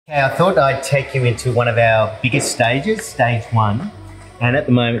I thought I'd take you into one of our biggest stages, stage 1. And at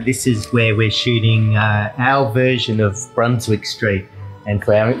the moment, this is where we're shooting our version of Brunswick Street. And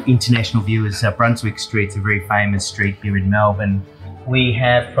for our international viewers, Brunswick Street's a very famous street here in Melbourne. We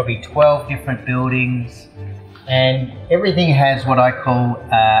have probably 12 different buildings, and everything has what I call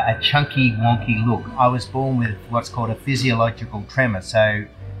a chunky, wonky look. I was born with what's called a physiological tremor. So,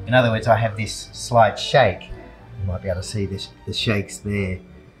 in other words, I have this slight shake. You might be able to see this, the shakes there.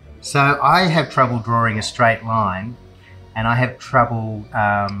 So I have trouble drawing a straight line, and I have trouble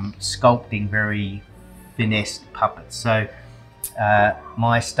sculpting very finessed puppets. So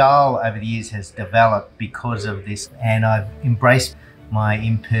my style over the years has developed because of this, and I've embraced my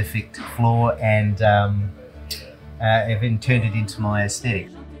imperfect flaw and I've turned it into my aesthetic.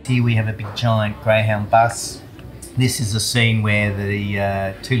 Here we have a big giant greyhound bus. This is a scene where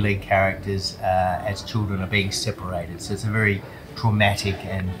the two lead characters as children are being separated, so it's a very traumatic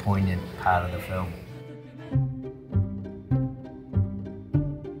and poignant part of the film.